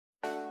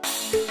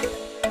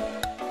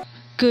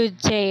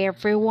Good day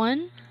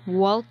everyone,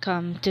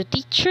 welcome to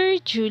Teacher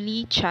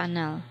Julie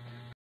channel.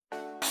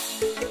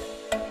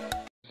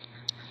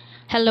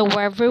 Hello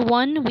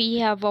everyone, we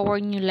have our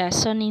new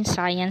lesson in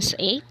Science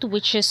 8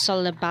 which is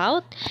all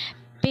about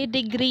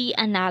Pedigree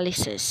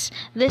analysis.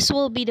 This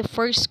will be the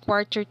first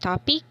quarter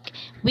topic,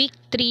 week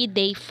 3,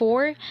 day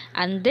 4,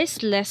 and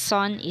this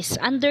lesson is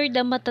under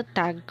the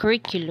MATATAG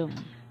curriculum.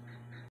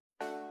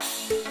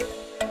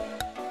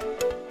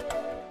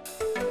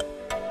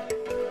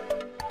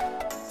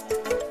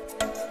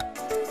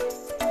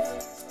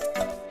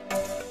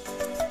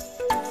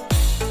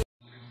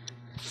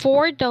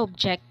 For the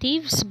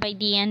objectives, by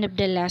the end of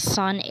the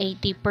lesson,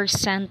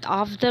 80%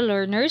 of the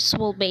learners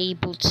will be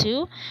able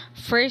to.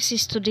 First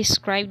is to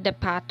describe the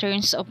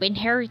patterns of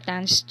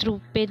inheritance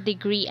through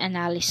pedigree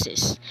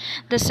analysis.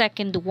 The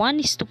second one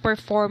is to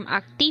perform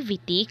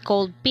activity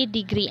called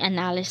pedigree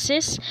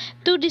analysis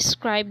to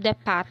describe the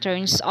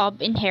patterns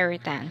of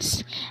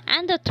inheritance.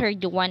 And the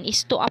third one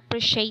is to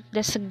appreciate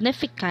the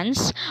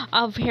significance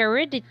of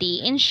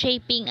heredity in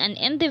shaping an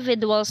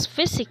individual's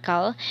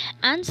physical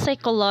and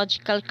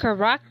psychological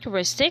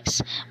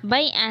characteristics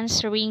by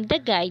answering the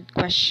guide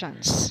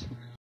questions.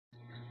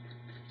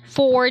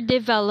 For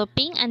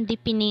developing and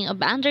deepening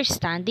of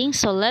understanding,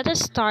 so let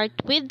us start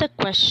with the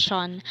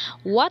question,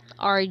 what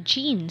are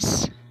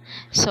genes?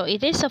 So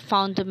it is a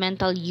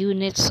fundamental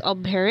units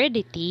of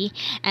heredity,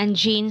 and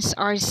genes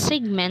are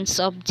segments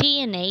of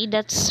DNA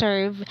that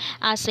serve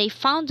as a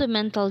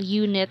fundamental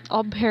unit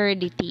of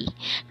heredity,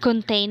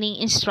 containing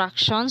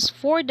instructions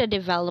for the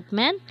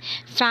development,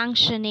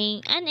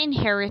 functioning, and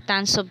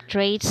inheritance of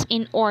traits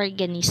in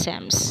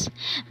organisms.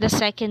 The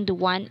second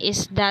one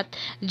is that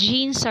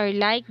genes are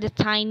like the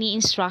tiny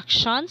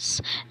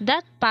instructions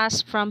that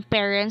pass from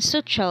parents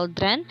to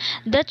children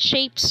that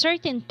shape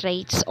certain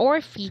traits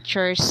or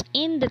features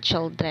in the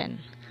children.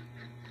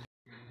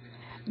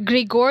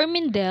 Gregor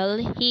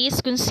Mendel, he is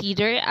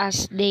considered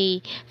as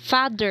the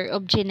father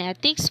of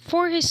genetics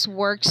for his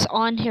works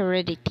on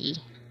heredity.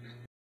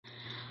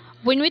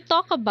 When we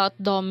talk about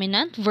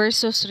dominant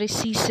versus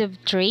recessive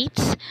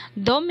traits,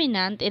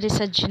 dominant, it is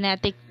a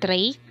genetic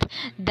trait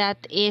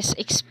that is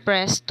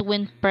expressed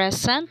when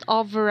present,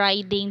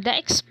 overriding the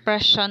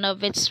expression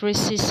of its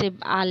recessive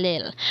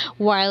allele,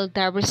 while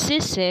the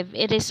recessive,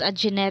 it is a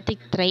genetic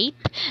trait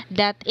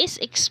that is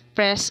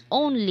expressed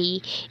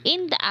only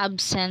in the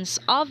absence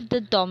of the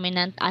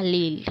dominant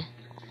allele.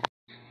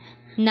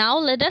 Now,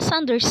 let us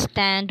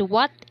understand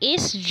what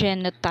is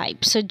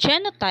genotype. So,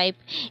 genotype,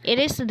 it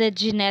is the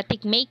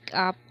genetic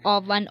makeup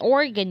of an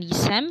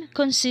organism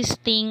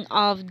consisting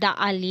of the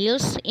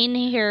alleles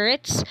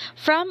inherits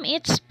from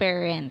its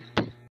parent.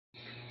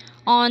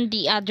 On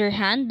the other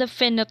hand, the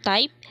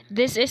phenotype,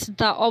 this is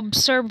the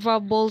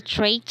observable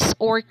traits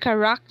or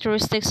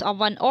characteristics of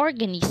an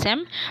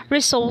organism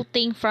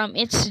resulting from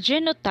its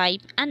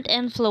genotype and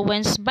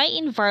influenced by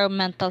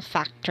environmental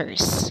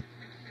factors.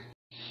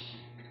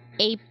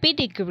 A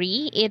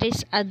pedigree, it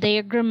is a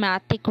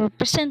diagrammatic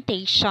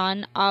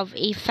representation of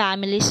a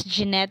family's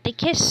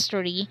genetic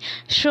history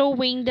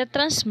showing the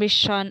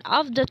transmission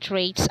of the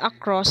traits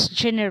across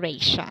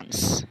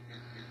generations.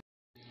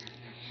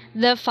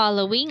 The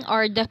following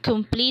are the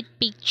complete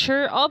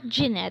picture of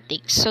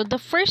genetics. So the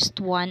first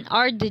one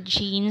are the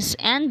genes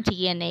and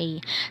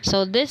DNA.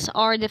 So these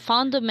are the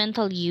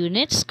fundamental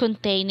units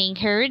containing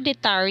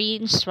hereditary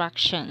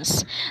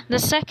instructions. The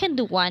second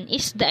one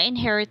is the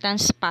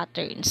inheritance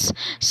patterns.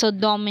 So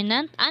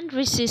dominant and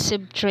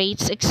recessive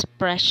traits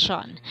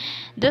expression.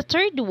 The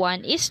third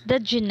one is the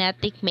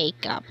genetic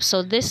makeup.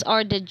 So these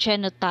are the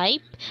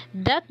genotype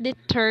that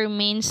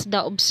determines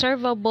the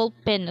observable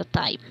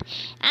phenotype.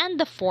 And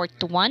the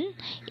fourth one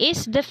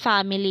is the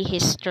family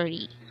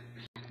history.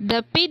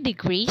 The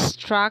pedigrees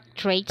track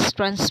traits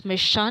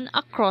transmission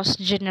across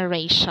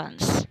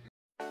generations.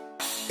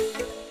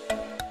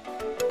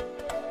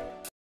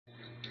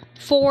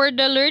 For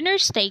the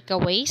learner's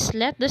takeaways,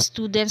 let the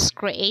students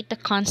create a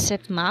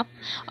concept map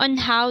on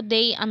how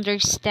they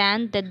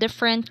understand the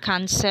different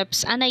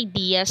concepts and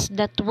ideas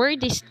that were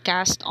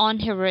discussed on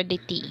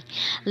heredity.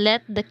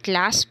 Let the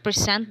class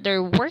present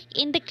their work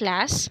in the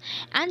class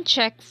and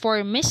check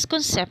for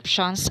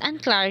misconceptions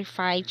and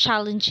clarify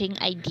challenging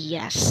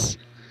ideas.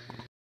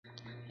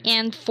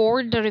 And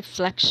for the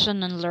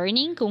reflection and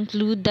learning,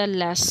 conclude the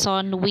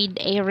lesson with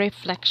a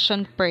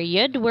reflection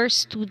period where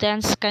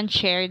students can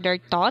share their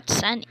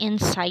thoughts and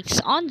insights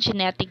on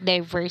genetic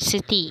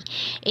diversity.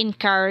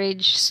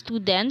 Encourage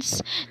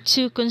students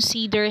to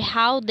consider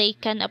how they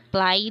can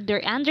apply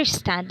their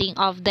understanding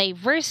of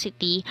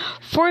diversity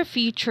for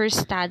future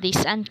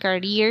studies and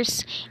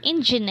careers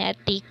in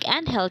genetic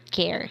and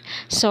healthcare.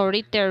 So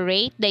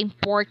reiterate the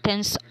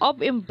importance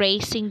of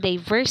embracing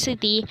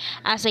diversity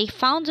as a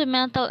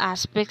fundamental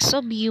aspect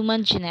of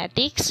human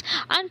genetics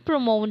and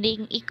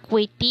promoting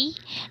equity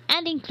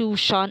and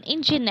inclusion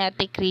in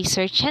genetic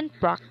research and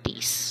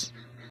practice.